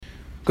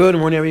Good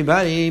morning,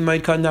 everybody.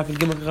 Might cut Nafid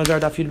Gimel Chazar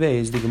Daf Yud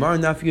Beis. The Gemara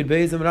Nafid Yud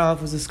Beis and Ralph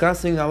was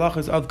discussing the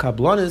halachas of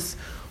kablanis,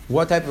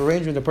 what type of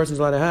arrangement a person is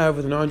allowed to have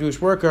with a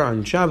non-Jewish worker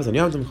on Shabbos and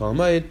Yom Tov Chol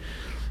Hamoed.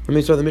 And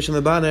we saw the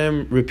Mishnah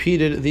Lebanim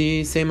repeated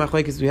the same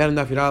machlekes we had in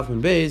Nafid Aleph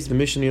and Beis. The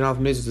Mishnah in Aleph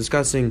and Beis was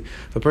discussing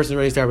if a person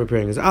already started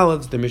preparing his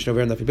olives. The Mishnah over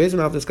in Nafid Beis and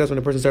Aleph discussed when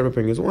a person started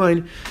preparing his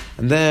wine,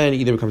 and then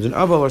either becomes an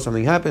aval or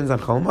something happens on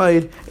Chol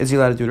Hamoed. Is he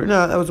allowed to do it or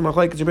not? That was the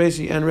machlekes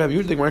Rebbeisi and Reb.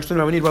 Usually, we're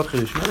actually we need both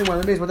chiddush. I think one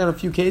of the Beis, but then a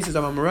few cases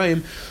of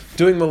Amoraim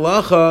doing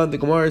malacha. The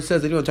Gemara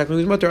says that you don't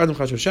technically use mutter. Adam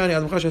Chash Shani.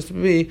 Adam Chash has to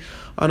be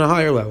on a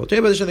higher level. Today,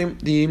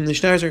 the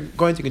Mishnayos are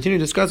going to continue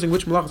discussing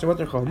which malachas are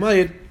mutter Chol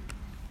Hamoed.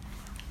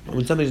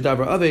 When something is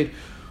davar aved,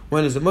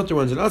 when is it mutter,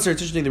 when is it asr?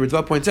 It's interesting. The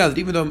Ritva points out that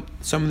even though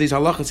some of these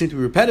halachas seem to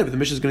be repetitive, the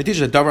Mishnah is going to teach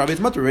us that davar aved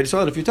is mutter. We already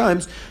saw it a few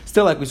times.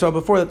 Still, like we saw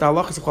before, that the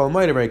halachas of Chol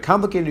Hamoed are very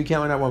complicated. You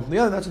can't learn out one from the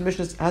other. That's what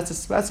the Mishnah has to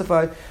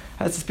specify,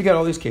 has to speak out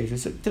all these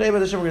cases. So today, by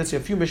the Shem, we're going to see a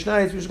few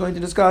Mishnayos. We're just going to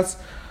discuss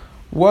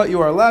what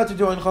you are allowed to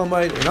do on Chol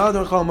Hamoed and not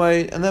on Chol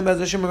Hamoed, and then by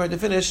the Shem, we're going to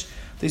finish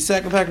the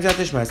second package at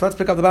Tishmai. So let's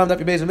pick up the bottom of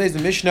your base and base. The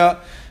Mishnah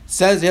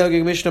says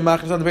the Mishnah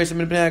machas on the base of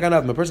a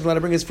person's allowed to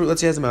bring his fruit.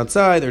 Let's say he has them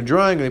outside, they're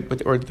drying,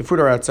 or the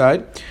fruit are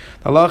outside.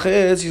 The halacha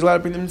is he's allowed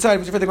to bring them inside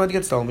because if they're going to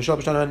get stolen. A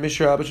person's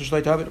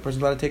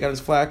allowed to take out his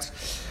flax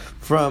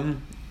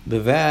from the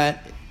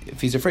vat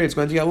if he's afraid it's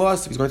going to get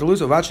lost, if he's going to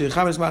lose it. But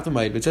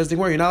it says the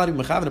word you're not allowed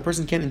to mechav, and a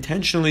person can't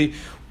intentionally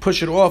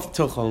push it off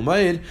till Chol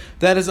Hamoed.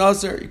 That is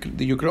also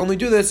you could only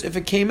do this if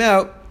it came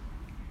out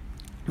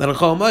that on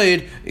Chol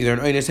Hamoed either an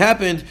oinus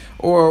happened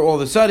or all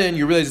of a sudden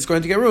you realize it's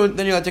going to get ruined,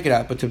 then you're allowed to take it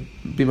out. But to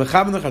be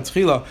mechav in the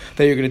chatzchila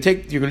that you're going to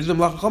do the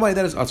malach Chol Hamoed,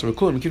 that is also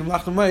cool. And keep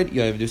malach Chol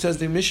Hamoed. It says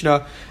the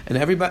Mishnah, and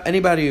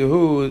anybody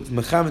who is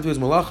mechav into his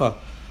malacha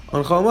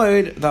on Chol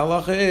Hamoed, the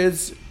halacha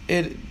is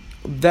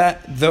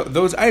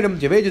those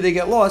items they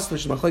get lost,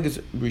 which is machlekes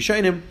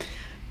Rishonim.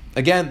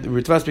 Again, the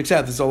Ritva speaks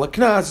out. This is all a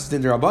knas. It's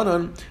din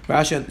d'Rabbanan.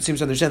 Rashi seems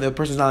to understand that the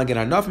person is not going to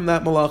get enough from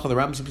that malacha. The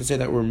Rambam seems to say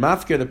that we're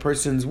mafkir the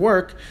person's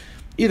work.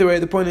 Either way,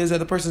 the point is that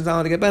the person is not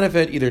allowed to get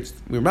benefit. Either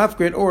we're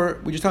mafkir or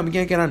we just tell him we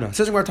can't get enough.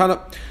 Says the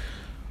Tana.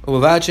 The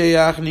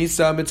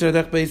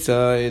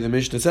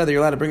Mishnah said that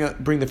you're allowed to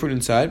bring the fruit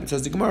inside. It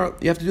says the Gemara,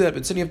 you have to do that,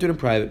 but then you have to do it in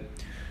private.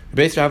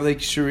 Yosef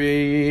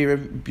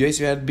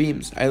had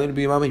beams. I learned to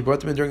be a mama. He brought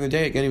them in during the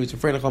day. Again, he was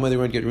afraid of how they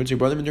were going to get ruined, so he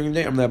brought them in during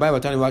the day. Abai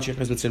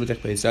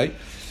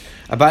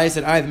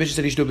said, the Mishnah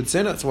said he should do it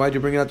sin. So why did you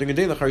bring it out during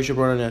the day? The you should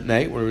brought it at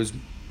night, where it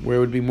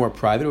would be more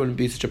private. It wouldn't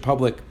be such a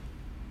public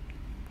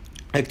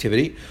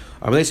activity.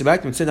 To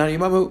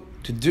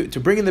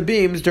bring in the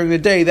beams during the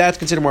day, that's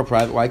considered more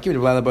private. Why? Since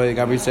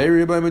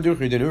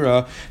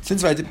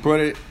if I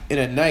brought it in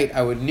at night,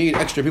 I would need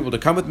extra people to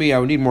come with me. I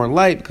would need more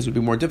light because it would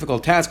be a more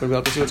difficult task. I would be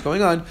able to see what's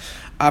going on.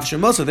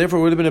 Therefore,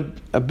 it would have been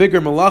a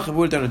bigger malach if we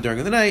would have done it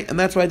during the night, and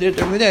that's why I did it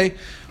during the day.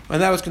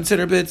 And that was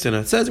considered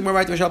b'tzina. It says more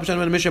right to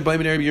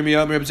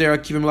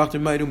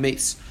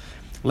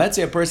let's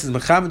say a person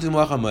is mechav to the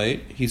malach hamoed.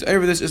 He's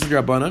over this isn't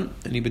Rabbanan,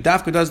 and he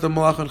bedafka does the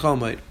malach on Chol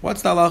Hamoed.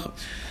 What's the halacha?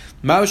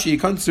 Maushi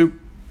kansu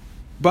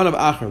banav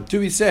achar. Do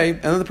we say,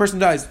 and then the person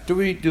dies? Do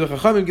the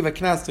chachamim give a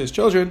knas to his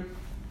children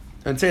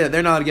and say that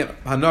they're not going to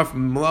get hanaf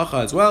from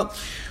malacha as well,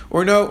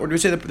 or no? Or do we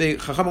say that the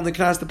chacham only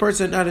knas the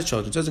person, not his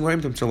children? It says in Goyim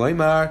Tum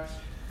Tzalaymar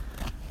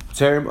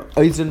term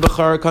oizen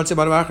b'char kansu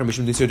banav achar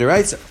mishum disur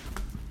deraisa.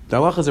 The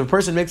halacha is if a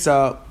person makes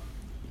a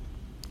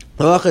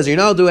halacha is you're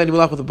not allowed to do any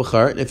malach with a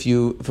bachar. If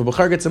a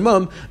bachar gets a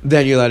mum,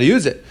 then you're allowed to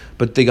use it.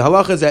 But the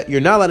halacha is that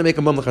you're not allowed to make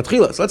a mum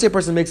l'chatchila. So let's say a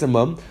person makes a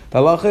mum. The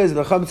halacha is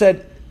the chacham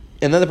said,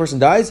 and then the person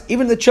dies.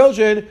 Even the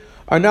children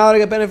are not allowed to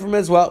get benefit from it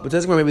as well. But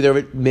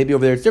maybe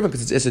over there it's different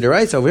because it's Issa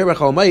Deraisa. Over here,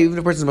 even if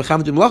a person is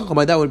mechav to malach Chol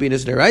Hamoed, that would be an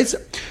Issa Deraisa.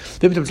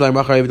 But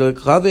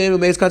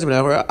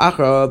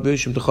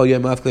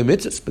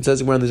it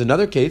says when there's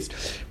another case,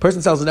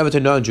 person sells an evet to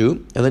a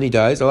non-Jew and then he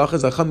dies. The halacha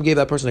is the chacham gave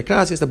that person a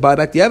knas, he has to buy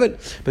back the evet.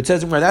 But it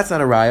says when that's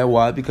not a raya.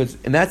 Why? Because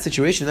in that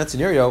situation, in that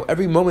scenario,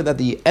 every moment that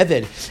the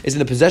evet is in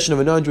the possession of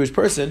a non-Jewish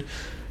person,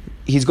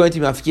 he's going to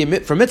be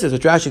mafkir for mitzvahs,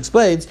 which Rashi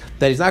explains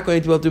that he's not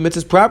going to be able to do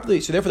mitzvahs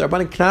properly. So therefore, the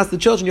Rabbanan knas the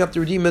children, you have to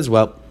redeem as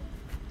well.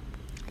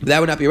 But that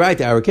would not be right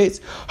in our case.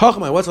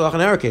 Hachmai, what's the halacha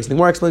in our case? The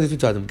Gemara explains it two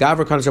times.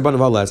 Gavra kanas rabbanan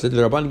v'alased. Did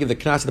the Rabbanan give the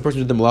knas to the person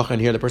who did the malacha,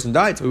 and here the person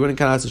died, so we wouldn't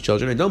knas his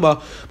children. I don't know.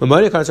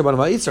 Maybe the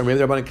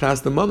Rabbanan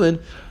knas the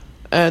woman,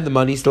 and the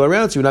money is still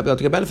around, so you would not be able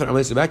to get benefit.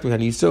 Unless back to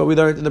it, so we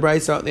learned in the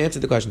Brayso, they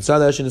answered the question.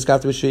 Sadash in the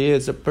Skafta Shvi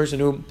is a person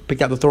who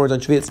picked out the thorns on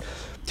Shvitz.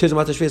 Tizom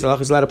Mata Shvitz, Allah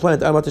is allowed to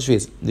plant Mata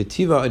Shvitz. The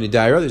Tiva and the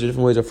Daira, there's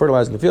different ways of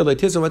fertilizing the field. Like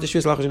Tizom Mata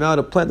Shvitz, Allah is not allowed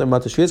to plant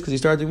Mata Shvitz because he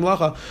started doing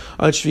malacha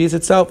on Shvitz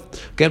itself.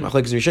 Again,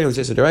 Machlek is Rishon, it's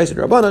a Deraisa,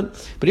 Rabbanan.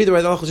 But either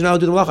way, the Allah is not allowed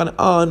to do the malacha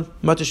on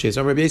Mata Shvitz.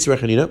 I'm Rabbi Yisrael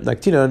Chanina,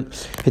 like Tinan,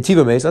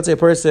 Hetiva Meis. Let's say a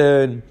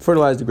person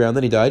fertilized the ground,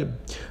 then he died.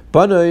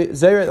 Banoi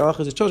Zayret Allah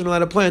is his children allowed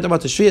to plant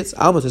Mata Shvitz.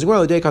 Alma says,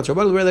 well, the day comes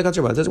Rabbanan, where they comes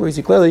Rabbanan. Says where you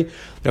see clearly,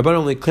 Rabbanan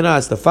only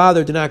knas the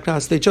father, did not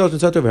knas the children.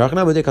 So to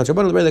Rabbanan, day comes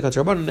Rabbanan, where they comes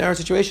Rabbanan. In our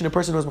situation, a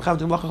person was mechav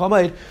to malacha Chol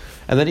Hamoed,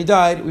 and then he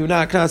died. We would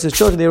not knas his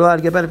children; they were allowed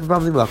to get benefit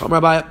from the malacha.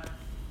 Rabbi,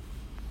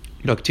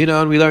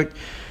 Noktinon, we learned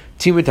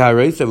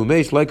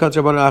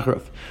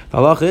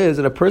halacha is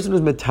that a person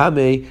who's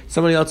metame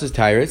somebody else's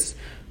tyrus,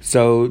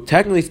 so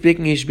technically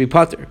speaking, he should be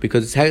pater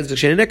because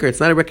it's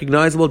not a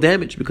recognizable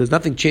damage because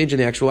nothing changed in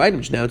the actual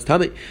item. Now it's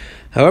tummy.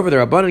 However, the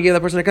Rabbanan gave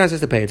that person a kanas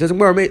has to pay. It says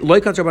however,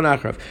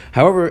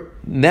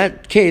 in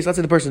that case, let's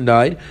say the person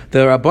died, the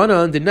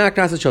Rabbanan did not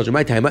kanas his children.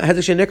 My time Rabbi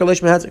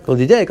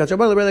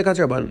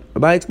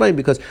explained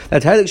because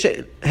that's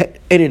hezek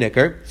in a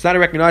nicker. It's not a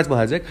recognizable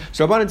hezek.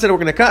 So Rabbanan said we're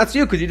going to kanas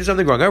you because you did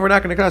something wrong. However, we're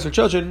not going to kanas our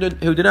children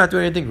who did not do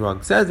anything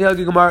wrong. Says the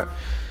Helgi Gemara.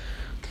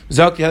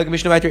 You're not to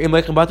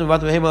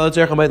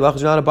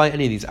buy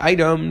any of these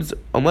items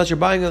unless you're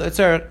buying or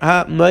says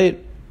the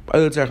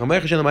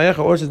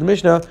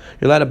Mishnah,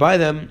 you're allowed to buy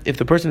them if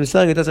the person who's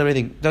selling it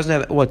doesn't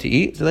have what to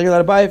eat. So then you're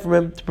allowed to buy it from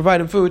him to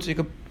provide him food.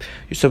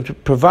 So to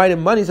provide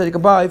him money so he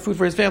can buy food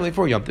for his family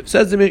for Yom Tov.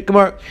 Says the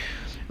Gemara.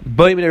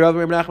 The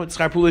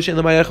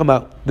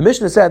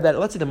Mishnah said that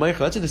let's say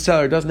the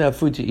seller doesn't have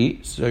food to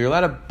eat, so you're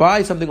allowed to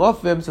buy something off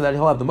of him so that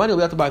he'll have the money, he'll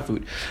be able to buy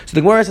food. So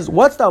the Gemara says,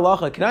 what's the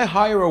halacha? Can I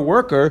hire a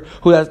worker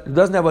who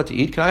doesn't have what to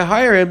eat? Can I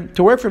hire him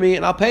to work for me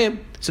and I'll pay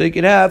him so he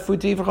can have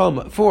food to eat for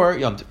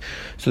Yom Tov?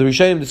 So the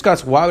Rishonim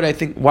discuss why would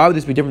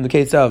this be different in the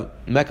case of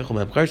Mekach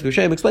Memcher? So the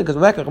Rishonim explain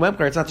because Mekach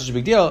Memcher it's not such a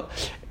big deal.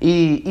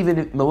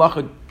 Even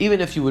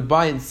if you would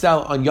buy and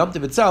sell on Yom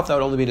Tov itself, that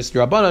would only be a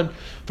Siddur Rabbanan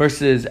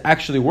versus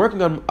actually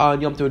working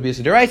on Yom Tov would be a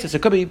Siddur Raisa. So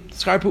it could be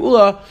Schar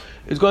Pu'ula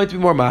is going to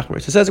be more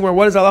machmer. So it says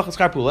what is halacha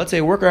Schar Pu'ula? Let's say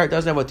a worker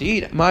doesn't have what to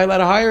eat. Am I allowed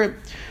to hire him?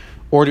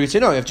 Or do we say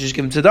no? You have to just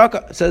give him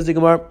tzedakah? It says the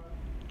Gemara.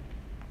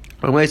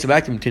 I'm going to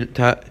back to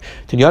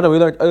Tinyana. We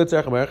learned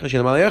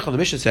the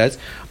Mishnah says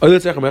says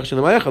what's that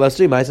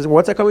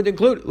coming to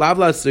include? Lav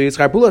Lasui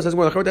Schar Pu'ula says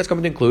that's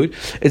coming to include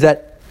is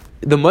that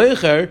the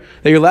meicher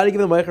that you're allowed to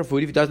give the meicher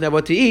food if he doesn't have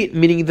what to eat,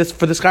 meaning this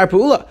for the Schar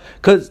Pu'ula,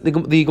 because the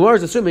Gemara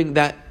is assuming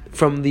that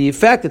from the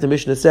fact that the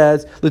Mishnah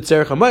says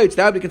L'tzerech hamayit,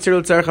 that would be considered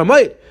L'tzerech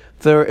hamayit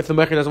if the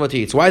meicher doesn't want to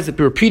eat. So why is it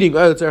repeating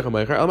L'tzerech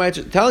hamayit? I'm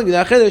just telling you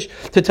that chiddush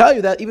to tell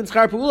you that even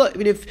Schar Pu'ula,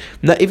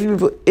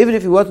 even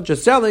if he wasn't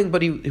just selling,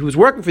 but he was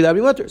working for that,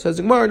 he went there. Says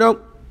the Gemara, no.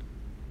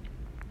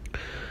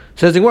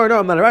 Says the Gemara, no,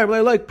 I'm not right.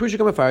 I'm like Prusha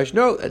Kamafarish.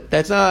 No,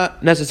 that's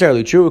not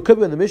necessarily true. It could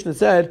be when the Mishnah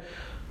said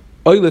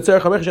it was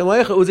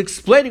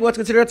explaining what's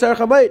considered tzarech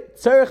hamayit.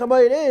 Tzarech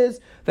hamayit is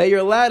that you're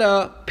allowed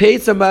to pay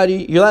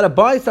somebody, you're allowed to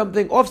buy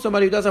something off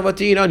somebody who doesn't have what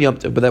to eat on Yom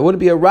Tov, but that wouldn't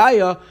be a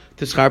raya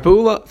to Schar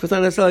Pu'ula. So it's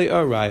not necessarily a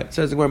raya. It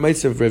says the Gemara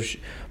Ma'asev Riv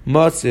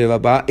Ma'asev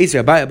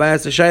Abai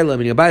asked the Shaila,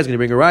 meaning Abai is going to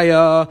bring a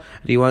raya.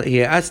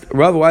 He asked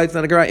Rav why it's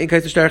not a raya in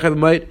case of tzarech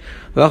hamayit.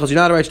 Well, because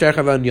you're not a right tzarech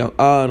hamayit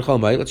on Chol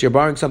Hamayit. Let's say you're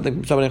borrowing something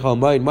from somebody on Chol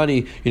Hamayit,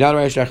 money. You're not a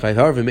right tzarech hamayit.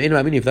 However,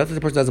 if that's what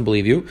the person doesn't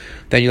believe you,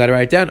 then you let it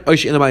write it down. Or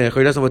he doesn't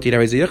have what to eat. You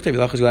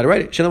let it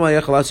write it.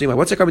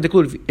 What's that coming to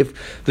include?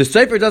 If the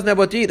sefer doesn't have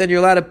what to eat, then you're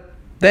allowed to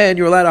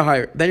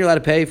hire. Then you're allowed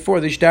to pay for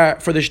the shtar.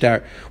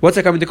 What's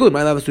that coming to include?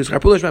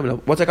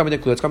 What's that coming to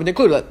include? It's coming to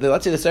include.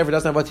 Let's say the sefer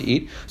doesn't have what to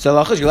eat, so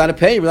you're allowed to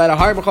pay. You're allowed to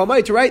hire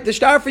Mechalmai to write the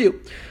shtar for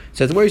you.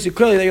 So the more you see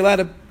clearly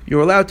that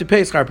you're allowed to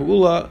pay Schar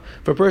Pu'ula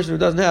for a person who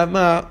doesn't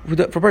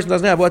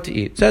have what to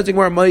eat. Says the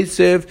Gemara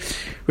Ma'asev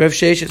Rev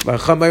Sheshes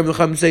B'Chamayim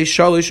L'Cham say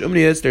Shalish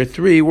Umnias. There are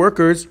 3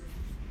 workers.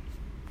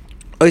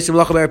 Oisim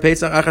L'Cham Erev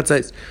Pesach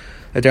Achatzais.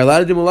 That they're allowed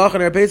to do Malach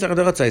and Erev Pesach and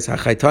Achatzais.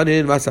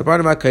 Hachaytanin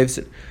V'Saparnim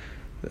HaKayvsin.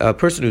 A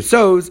person who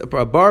sews,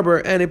 a barber,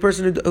 and a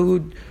person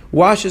who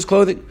washes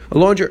clothing, a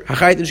launderer.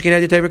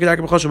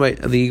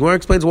 And the Gemara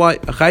explains why a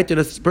chaytin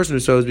is a person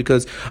who sews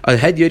because a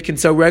hedyot can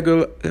sew on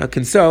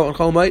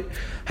Chol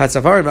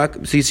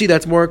Hamayit. So you see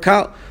that's more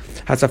kal.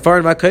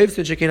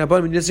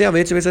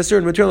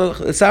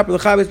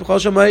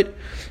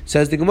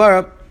 Says the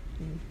Gemara.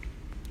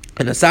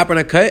 And a sapper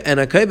and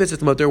a kaivis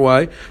is mutter.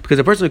 Why? Because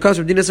the person who comes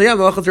from Dinas Hayam,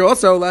 the are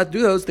also allowed to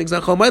do those things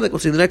on Chol Hamayit. Like we'll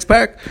see in the next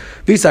parak.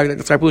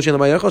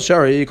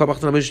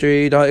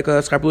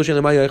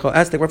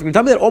 Ask the Gemara,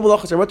 tell me that all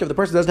malachas are mutter if the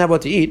person doesn't have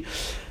what to eat.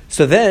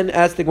 So then,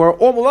 ask the Gemara,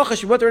 all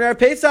malachas should mutter in Erev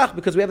Pesach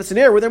because we have a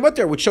scenario where they're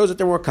mutter, which shows that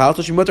they're more kal.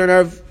 So should mutter in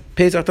Erev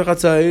Pesach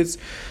Tachatzais.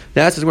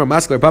 Now ask the Gemara,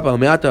 Maskler Papa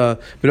Almeata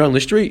B'Non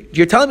Lishtri.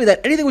 You're telling me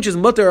that anything which is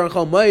mutter on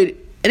Chol Hamayit,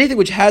 anything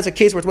which has a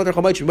case where it's mutter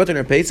Chol Hamayit should be mutter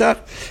in Erev Pesach,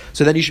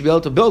 so then you should be able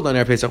to build on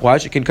Erev Pesach. Why?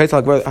 She can we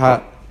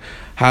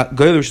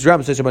already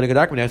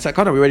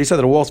said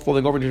that a wall's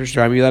falling over into Rosh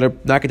Hashanah. You let her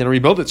knock it down and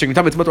rebuild it. So you can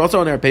tell me it's mutter also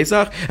on Erev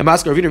Pesach. And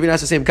Maskar Ravina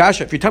has the same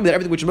kasha. If you tell me that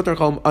everything which is mutter on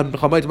Chol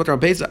Hamayit is mutter on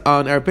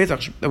Erev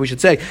Pesach, then we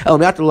should say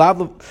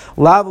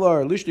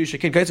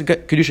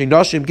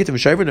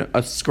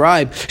a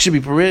scribe should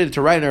be permitted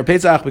to write in Erev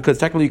Pesach because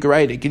technically you can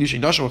write in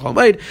Kiddushin Nashim Chol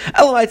Hamayit.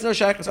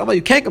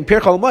 You can't compare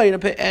Chol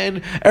Hamayit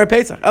and Erev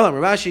Pesach. Elam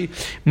Ravashi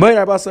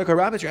Mayit Arbasa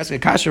Karabit. You're asking a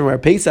kasha from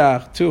Erev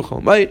Pesach to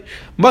Chol Hamayit.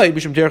 Mayit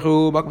Bishum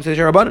Terchu Makom Seish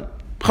Rabbanan.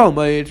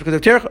 Because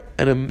of terech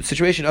and a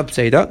situation of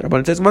Seida, the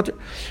Rabbanan says matter.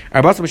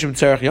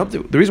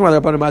 The reason why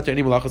the Rabbanan matter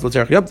any malachas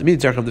l'tzerech Yom Tov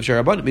means terech Yom Tov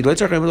Rabbanan, means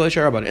l'tzerech Yom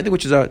Tov Rabbanan. Anything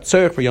which is a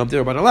tzerech for Yom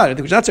Tov, Rabbanan allowed.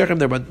 Anything which is not tzerech Yom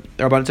Tov,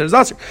 the Rabbanan says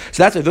aser.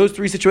 So that's those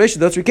 3 situations,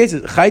 those 3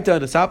 cases: chayta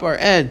and a sapar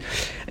and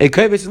a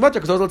kaivis is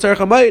matter because those l'tzerech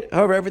hamayit.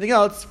 However, everything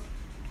else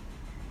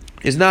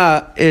is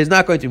not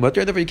going to be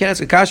mutter, therefore you can't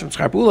ask a kasha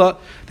from Tzchar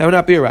that would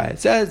not be a riot. It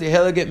says the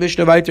Heligit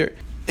Mishnah Viter.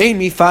 Ain't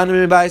me finding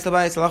in bias the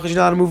bias. You're not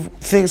allowed to move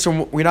things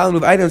from we're not allowed to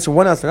move items from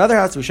one house to another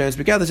house. We shouldn't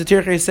speak out. There's a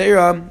tirchei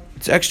seira.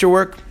 It's extra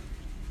work.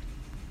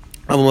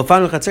 You're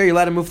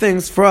allowed to move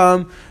things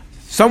from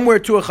somewhere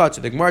to a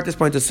chatzar. The Gemara at this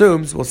point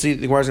assumes, we'll see,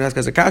 the Gemara is going to ask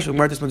as a kasha, the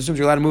Gemara at this point assumes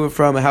you're allowed to move it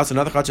from a house to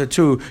another chatzar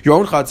to your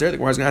own chatzar. The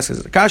Gemara is going to ask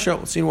as a kasha,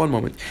 we'll see in one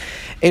moment.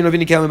 Ain't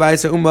ravini kelim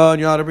b'ayis ha'umma,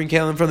 you're allowed to bring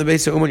kelim from the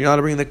base of umma, you're allowed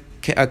to bring the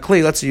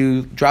kli, let's say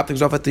you drop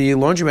things off at the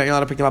laundromat, you're allowed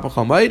to pick them up on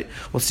chol moed.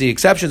 We'll see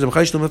exceptions, so if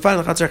your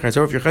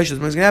chayshul is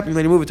going to happen,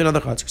 then you move it to another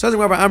chatzar. Says the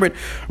Gemara, Amrit,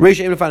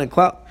 Reisha aim to find a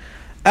klal.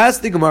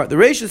 Ask the Gemara, the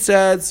Reisha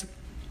says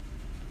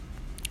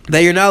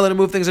that you're not allowed to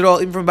move things at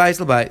all, even from bais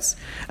to bais.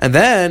 And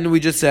then we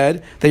just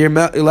said that you're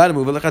allowed to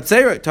move it to a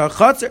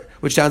chatzar,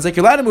 which sounds like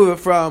you're allowed to move it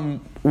from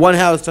one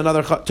house to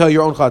another to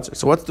your own chatzar.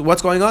 So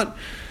what's going on?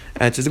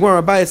 And it says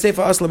the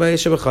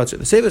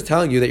Sefer is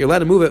telling you that you're allowed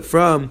to move it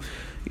from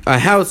a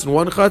house in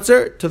one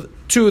chatzar to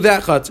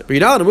that chatzar, but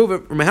you're not allowed to move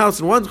it from a house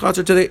in one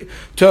chatzar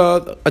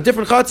to a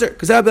different chatzar,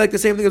 because that would be like the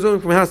same thing as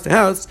moving from house to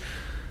house.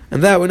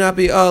 And that would not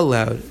be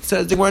allowed. It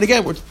says the Gemara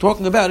again, we're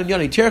talking about in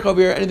Yoni Tirch over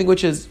here, anything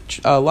which is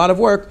a lot of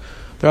work.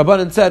 The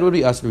Rabbanan said would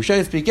be us. The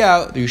Rishonim speak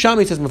out. The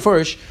Yushami says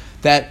mefurish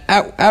that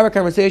our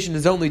conversation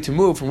is only to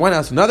move from one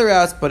house to another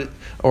house,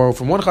 or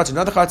from one chatzar to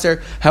another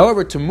chatzar.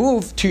 However, to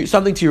move to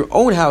something to your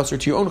own house or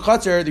to your own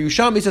chatzar, the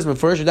Yushami says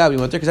mefurish that we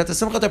want there because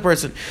that's a simchata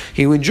person.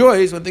 He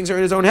enjoys when things are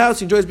in his own house.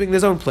 He enjoys being in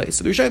his own place.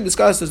 So the Rishonim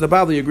discuss, as the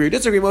Bavli agree,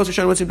 disagree. Most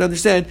Rishonim want him to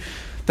understand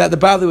that the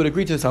Bavli would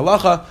agree to this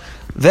halacha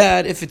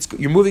that if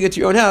you're moving it to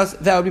your own house,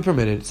 that would be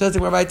permitted. It says the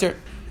Gemara right there.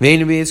 Rava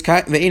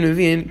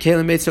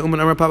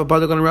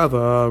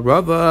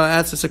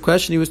asked us a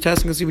question. He was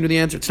testing us if we knew the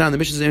answer. It's not. The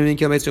Mishnah says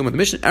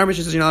our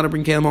Mishnah says you're not allowed to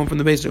bring kelim home from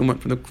the base of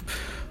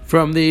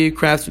from the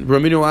crafts.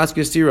 Ramino will ask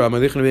you a stira.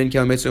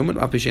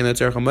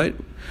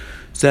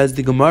 Says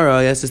the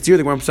Gemara. Yes, the stira.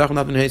 The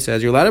Gemara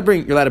says you're allowed to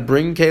bring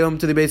kelim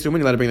to the base of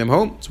you're allowed to bring them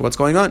home. So what's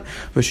going on?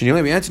 We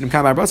answered him.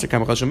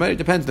 It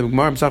depends. The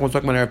Gemara was talking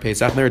about Erev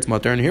Pesach. There it's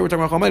mutter, and here we're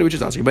talking about Chol, which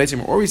is also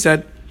basically. Or we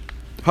said.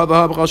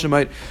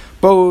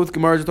 Both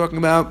Gemaras are talking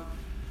about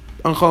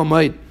on Chol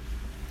Moed.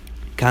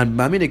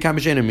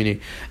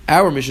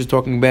 Our Mishnah is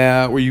talking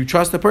about where you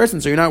trust the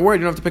person, so you're not worried,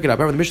 you don't have to pick it up.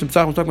 However, the Mishnah is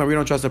talking about where you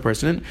don't trust the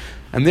person,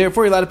 and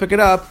therefore you're allowed to pick it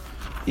up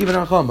even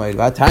on Chol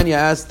Moed. Tanya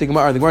asked the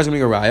Gemara is going to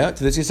bring a raya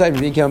to this side. The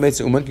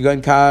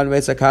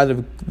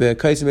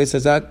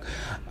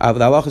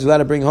Allah is allowed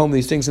to bring home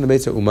these things in the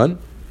Beis Uman.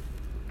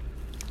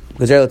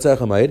 Because you're not allowed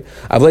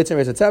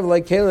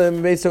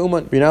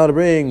to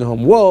bring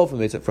home wool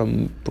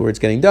from where it's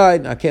getting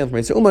dyed, not kelim from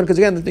Beis Uman, because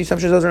again the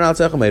assumption is those are not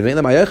tzechel.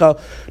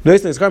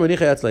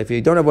 If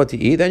you don't have what to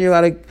eat, then you're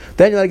allowed to give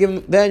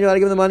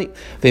them the money.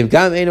 And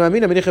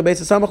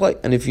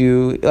if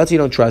let's say you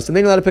don't trust them,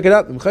 then you're allowed to pick it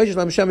up. Maybe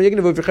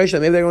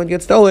they're going to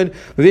get stolen.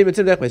 Then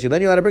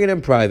you're allowed to bring it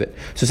in private.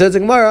 So says the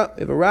Gemara,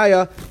 if a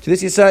raya to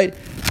this side.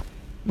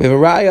 We have a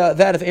raya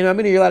that if you're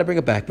allowed to bring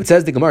it back. But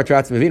says the Gemara,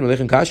 ask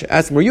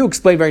him, where you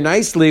explain very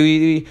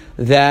nicely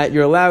that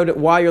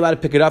why you're allowed to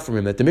pick it up from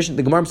him. That the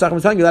Gemara was telling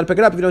you you're allowed to pick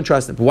it up if you don't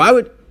trust him. But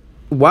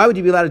why would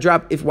you be allowed to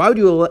drop? Why would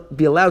you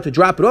be allowed to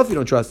drop it off if you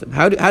don't trust him?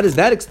 How does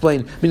that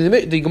explain? I mean,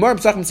 the Gemara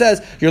Pesachim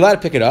says you're allowed to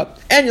pick it up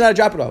and you're allowed to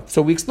drop it off.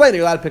 So we explain that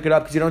you're allowed to pick it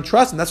up because you don't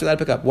trust him. That's what you're allowed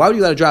to pick up. Why would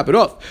you allowed to drop it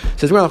off?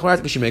 Says you're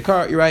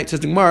right.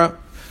 Says the Gemara,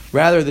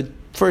 rather the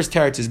first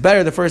teretz is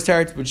better. The first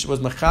teretz, which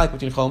was machalik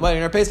between Chol Moed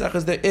and Erev Pesach,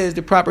 is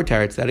the proper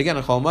teretz. That again,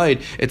 on Chol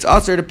Moed, it's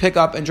usher to pick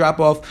up and drop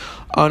off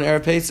on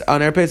Erev Pesach.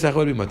 On Erev Pesach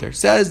would be mutter.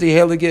 Says the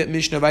Heilige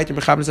Mishnah Vayter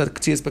Mechaber says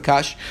Ktzias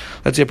Bakash.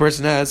 Let's say a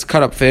person has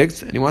cut up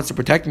figs and he wants to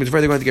protect them. He's afraid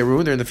they're going to get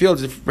ruined. They're in the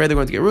fields. He's afraid they're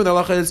going to get ruined. The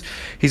halacha is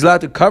he's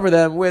allowed to cover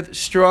them with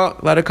straw.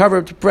 Allowed to cover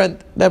them to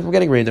prevent them from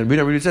getting rained. And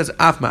Rita says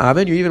Af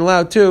Ma'avin. You're even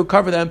allowed to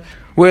cover them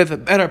with a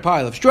better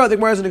pile of straw. The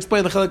Gemara doesn't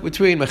explain the chilek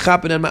between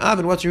Mechapen and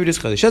Ma'avin. What's your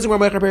chilek? Says the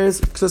Gemara Meicher Peres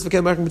Ktzias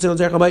V'Kelim Meicher B'Tzil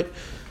Zerchamite.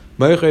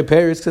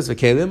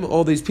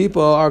 All these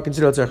people are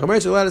considered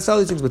tzarchamayit, so they're allowed to sell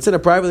these things, but sin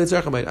privately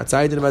tzarchamayit.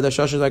 Outside,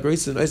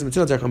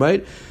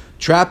 like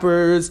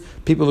trappers,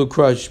 people who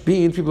crush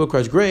beans, people who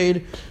crush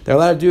grain, they're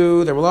allowed to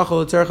do their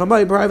malachal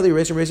tzarchamayit privately.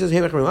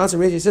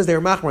 Rashi says they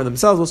were machmar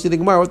themselves. We'll see the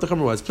Gemara what the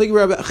Chumrah was. There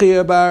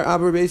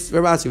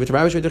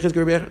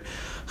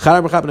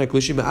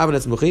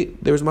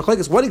was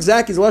machlekes. What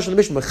exactly is the lashon of the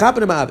Mishnah?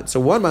 Mechapen and ma'avin. So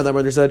one man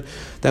understood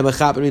that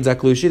mechapen means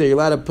aklushi, that you're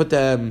allowed to put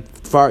them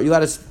far. You're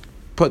allowed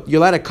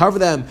to cover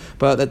them,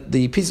 but that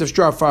the pieces of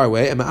straw are far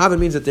away. And ma'avin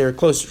means that they're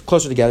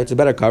closer together. It's a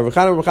better cover.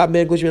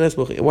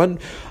 One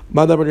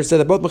man understood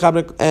that both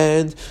mechapen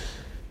and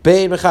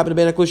bein mechapen and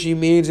bein aklushi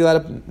means you're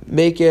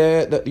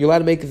allowed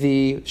to make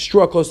the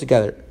straw close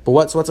together. But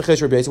what's a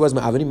chesh rabbi? It was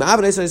ma'avin.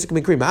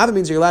 Ma'avin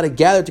means you're allowed to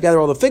gather together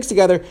all the figs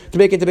together to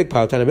make it into a big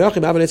pile. We have a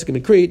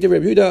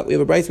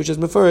brayso which is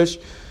mefurish.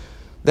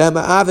 That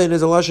ma'avin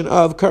is a lashon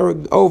of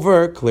covering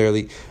over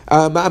clearly.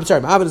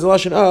 Ma'avin is a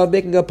lashon of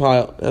making a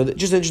pile.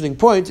 Just an interesting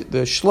point. The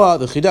Shla,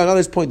 the Chidah, and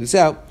others point this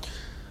out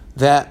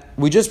that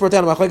we just brought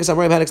down Machlekes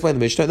Amoraim how to explain the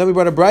Mishnah, and then we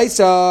brought a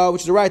Brisa,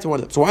 which is a right to one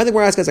of them. So why I think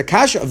we're asking as a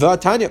kasha the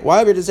Tanya?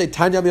 Why are we to say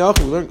Tanya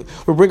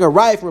Miyachu? We bring a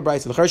right from a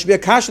Brisa. The should be a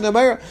kasha in the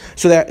Amira.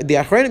 So that the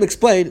Achronim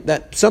explained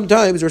that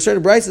sometimes there are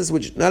certain Brisas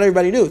which not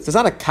everybody knew. So it's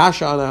not a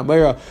kasha on a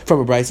Amira from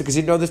a Brisa because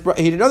he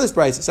didn't know this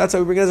Brisa. So that's how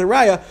we bring it as a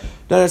raya,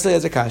 not necessarily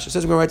as a kasha. It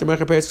says we're going to write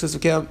the Mercha Peretz because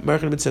of Kel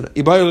Mercha Mitzina.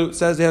 Ibaylu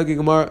says the Helgi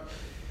Gemara.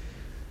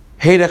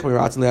 It says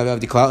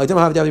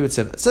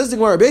the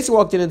Gemara basically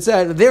walked in and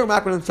said that they were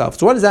makron themselves.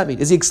 So what does that mean?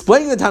 Is he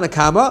explaining the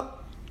Tanakama?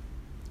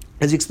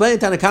 Is he explaining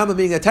Tanakama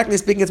meaning that technically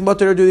speaking it's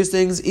mutter to do these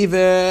things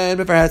even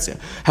b'farhatzia?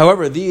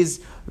 However, these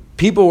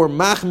people were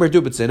machmer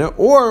do b'tzina,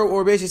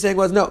 or basically saying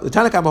was no, the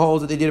Tanakama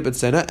holds that they did it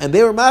b'tzina, and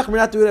they were machmer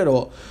not do it at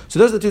all. So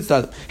those are the two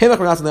styles. Hey,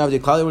 machmer not they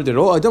would do it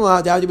all. I don't know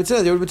how to do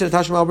b'tzina. They would b'tzina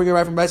tashma. I'll bring it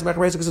right from Bryce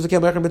machmer because it's okay.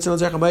 Machmer b'tzina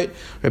zerchamait.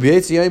 Rabbi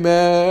Yitzi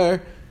Yomer.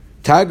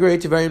 Tagrei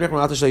to very mechmer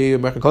not to show you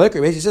mechmer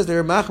kolekar. Basically says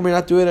they're machmer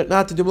not to do it,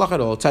 not to do malach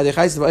at all. Tzadei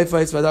chayis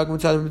v'ayfayis v'adagim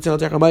tzadei mitzvah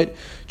terchamait.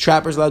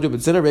 Trappers allowed to do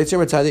b'tziner.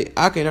 Basically, tzadei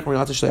akei mechmer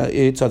not to show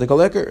you tzadei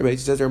kolekar. Basically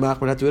says they're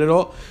machmer not to do it at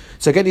all.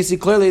 So again, you see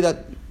clearly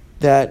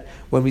that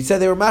when we said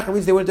they were machmer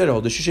means they wouldn't do it at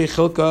all. The shushi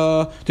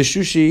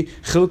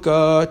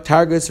chilka,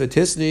 targets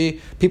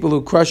v'tisni, people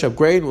who crush up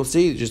grain. We'll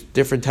see just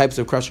different types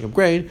of crushing up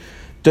grain.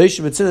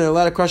 Doishim b'tzina, they're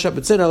allowed to crush up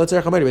b'tzina. Let's say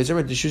Chamari.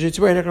 The shushi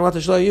tzibur, and not to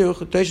show you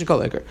doishim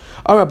kolekar.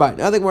 All right, bye.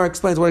 Now the Gemara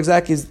explains what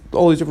exactly is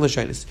all these different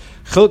lashonos.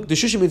 Chilk, the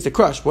shushi means to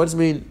crush. What does it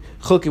mean?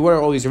 Chilki, what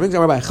are all these things?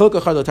 Chilka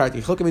chadlo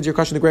tarti. Chilka means you're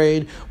crushing the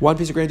grain, one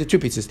piece of grain into two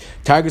pieces.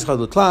 Targis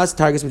chadlo klas.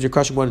 Targis means you're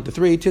crushing one into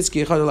three.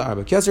 Tiski chadlo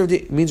arba.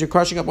 Keser means you're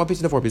crushing up one piece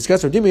into four pieces.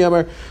 Keser dimi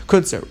amar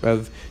kunser.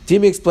 Rav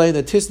Dimi explained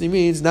that tisni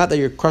means not that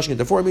you're crushing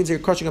into four, it means you're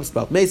crushing up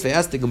spelt. Meis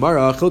ve'as the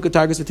Gemara chilka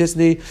targis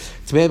v'tisni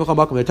t'mei b'chol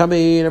makom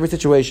v'tamei in every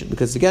situation,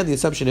 because again the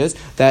assumption is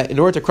that in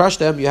order to crush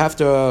them, you have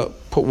to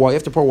pour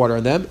water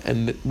on them,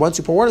 and once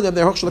you pour water on them,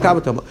 they're hochshel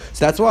kabatoma.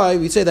 So that's why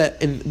we say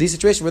that in these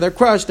situations where they're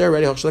crushed, they're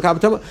already hochshel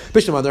kabatoma.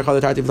 Bishlam they're called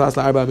tarti v'las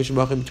la'arba mishum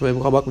machim t'mei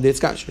b'chol makom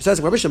de'etzkash. It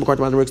says where Bishlam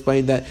according to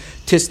explained that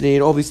tisni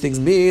and all these things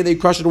mean they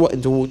crush it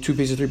into two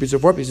pieces, three pieces, or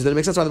four pieces. Then it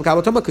makes sense why them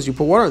kabatoma because you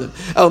pour water on them.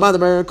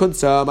 Elamamer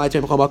kunsa my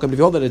t'mei b'chol makom. If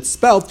you hold that it's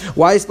spelt,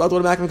 why is spelt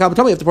automatically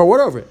kabatoma? You have to pour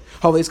water over it.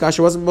 Holy iskash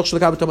wasn't hochshel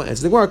kabatoma. And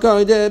so the Gemara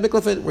going to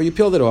miklafin where you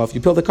peeled it off, you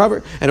peeled the cover,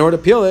 and in order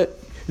to peel it.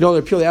 In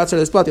order to peel the outside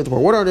of the spot, you have to pour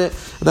water on it,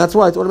 and that's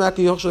why it's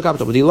automatically hochshel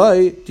kabatoma. But do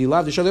you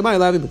love to show them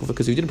because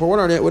if you didn't pour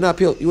water on it, you would not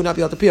be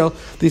able to peel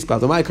the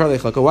spot. Why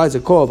is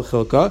it called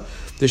chilka?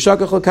 The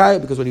shaka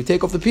chilkai, because when you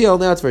take off the peel,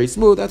 now it's very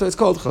smooth. That's why it's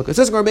called chilka. It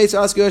says Gemara to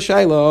ask you a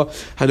shayla.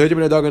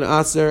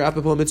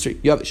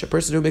 A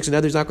person who makes a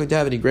nether is not going to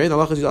have any grain. The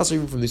halacha is also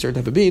even from these certain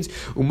type of beans.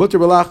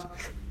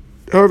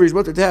 However, he's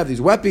mutter to have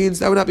these wet beans.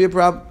 That would not be a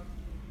problem.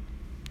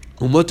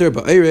 Umutter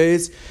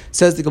ba'eres,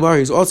 says the Gemara,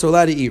 he's also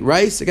allowed to eat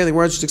rice. Again, the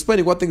Gemara is just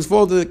explaining what things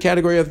fall into the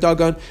category of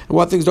dagan and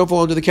what things don't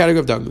fall into the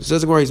category of dagan. So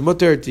says the Gemara, he's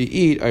mutter to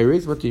eat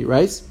eres, mutter to eat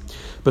rice.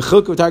 And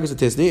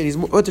he's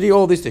mutter to eat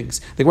all these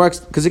things. The Gemara,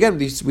 because again,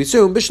 we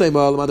assume the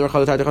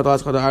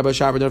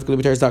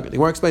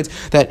Gemara explains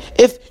that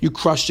if you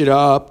crushed it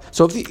up,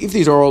 so if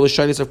these are all the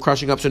shyness of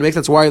crushing up, so it makes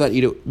sense why you let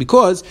eat it.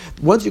 Because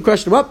once you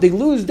crush them up, they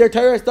lose their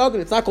teres dagan.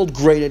 It's not called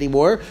grain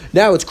anymore.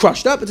 Now it's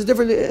crushed up. It's a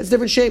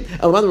different shape.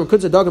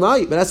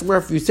 But that's where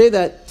if you say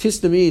that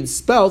tisna means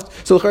spelt,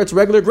 so it's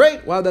regular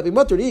grain. Why would that be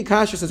mutter to eat?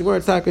 Kasha says where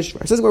it's not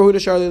kashmir. Says where Huda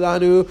Sharli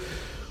Lanu.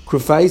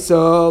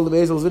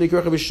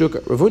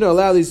 Ravuna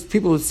allow these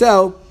people who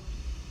sell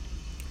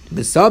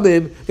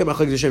Misamim, exactly what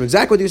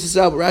they used to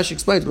sell, but Rashi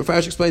explains, but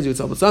Rashi explains you would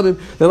sell Misamim.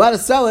 They're allowed to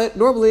sell it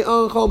normally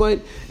on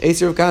Cholmite,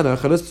 Aser of Kana,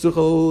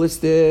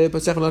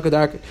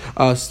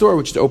 a store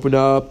which is open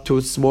up to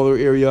a smaller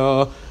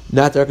area,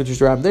 not dark into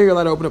Shram. There you're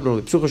allowed to open up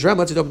normally. Psuch Shram,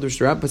 let's open to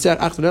Shram, but Sat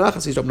Achton and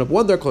Achas, he's open up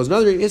one door, close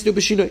another, he has to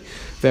do Bashino.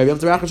 Fair Yom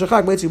Tov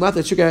Shachak, might see Mata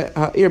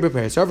Shuka ear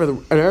prepared. So for the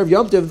Erev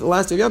Yom Tov, the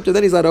last day of Yom Tov,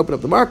 then he's allowed to open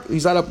up the market,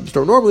 he's allowed to open the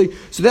store normally,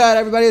 so that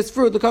everybody has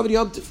fruit, the covered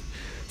Yom Tov.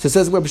 So it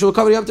says we're Bishul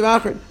Kavod Yom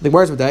Tov Achron. The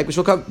Gemara is Medayik.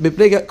 Bishul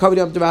Kavod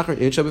Yom Tov Achron.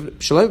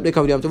 Shalom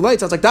Kavod Yom Tov Light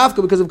sounds like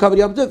Dafka because of Kavod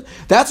Yom Tov.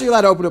 That's what you're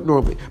allowed to open up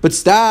normally. But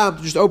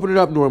stop, just open it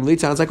up normally. It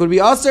sounds like it would be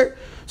Aser.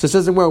 So it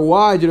says in where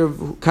why did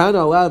Rav Kana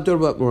allow them to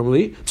open up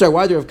normally?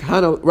 Why did Rav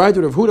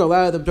Huda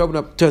allow them to open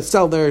up to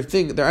sell their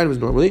items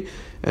normally?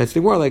 And it's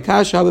more like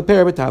Kash have a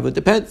pair of tablet.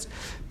 Depends.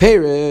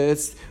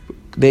 Paris.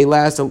 They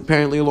last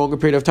apparently a longer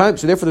period of time,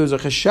 so therefore there's a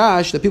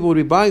chashash that people would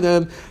be buying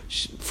them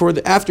for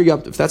the after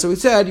Yom Tov. That's what we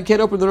said. You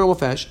can't open the normal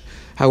fashion.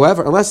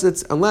 However, unless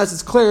it's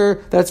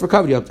clear that it's for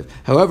covered Yom Tov.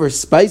 However,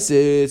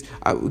 spices,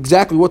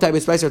 exactly what type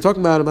of spice they're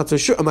talking about, I'm not so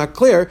sure. I'm not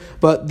clear.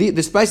 But the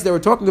spices that we're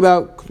talking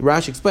about,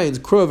 Rashi explains,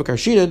 kruv,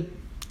 karshinan,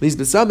 these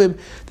besamim,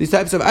 these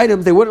types of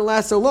items, they wouldn't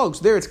last so long.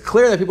 So there, it's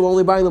clear that people are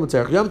only buying them with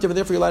Yom Tov, and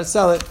therefore you're allowed to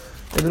sell it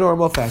in the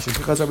normal fashion.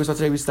 Because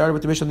today we started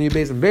with the mission on the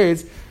Yubes and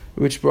Bears,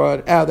 which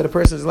brought out that a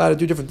person is allowed to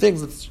do different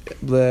things. If it's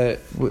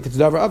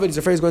davar of it, he's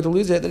afraid he's going to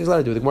lose it, then he's allowed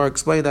to do it. The Gemara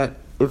explained that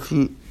if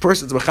the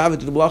person's mechavet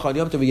to the malacha on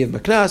Yom Tov, we give him a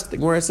knas. The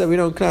Gemara said we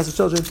don't knas the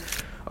children,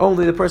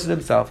 only the person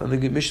himself. And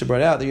the Mishnah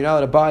brought out that you're not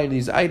allowed to buy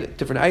these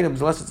different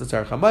items unless it's a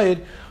tzarech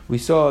hamayid. We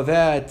saw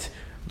that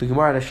The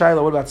Gemara and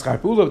Shaila, what about Schar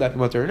Pula? Would that be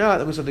mutter or not?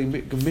 Then we saw the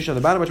Mishnah on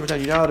the bottom, much more time,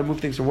 you're not allowed to move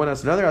things from one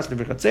house to another house, and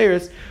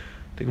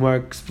the Gemara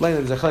explained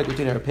that there's a chalik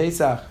between our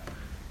Pesach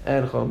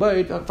and Chol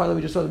Moed. Finally,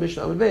 we just saw the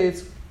Mishnah on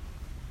Beis,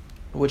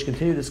 which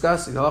continue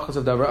discussing the halachos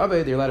of Davar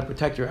Aved. They're allowed to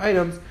protect your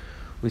items.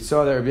 We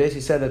saw that Rabbi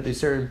Yossi said that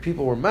certain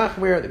people were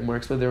machmir. The Gemara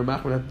explained they were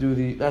machmir not to do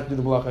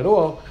the malach at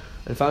all.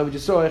 And finally, we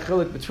just saw a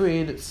chilik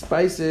between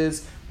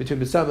spices, between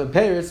Besam and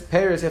Paris.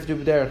 Paris you have to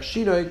do B'derech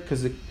Shinoi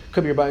because it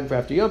could be you're buying for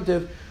after Yom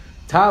Tov.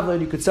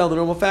 Tavlin you could sell in the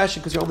normal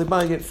fashion because you're only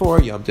buying it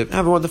for Yom Tov.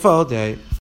 Have a wonderful day.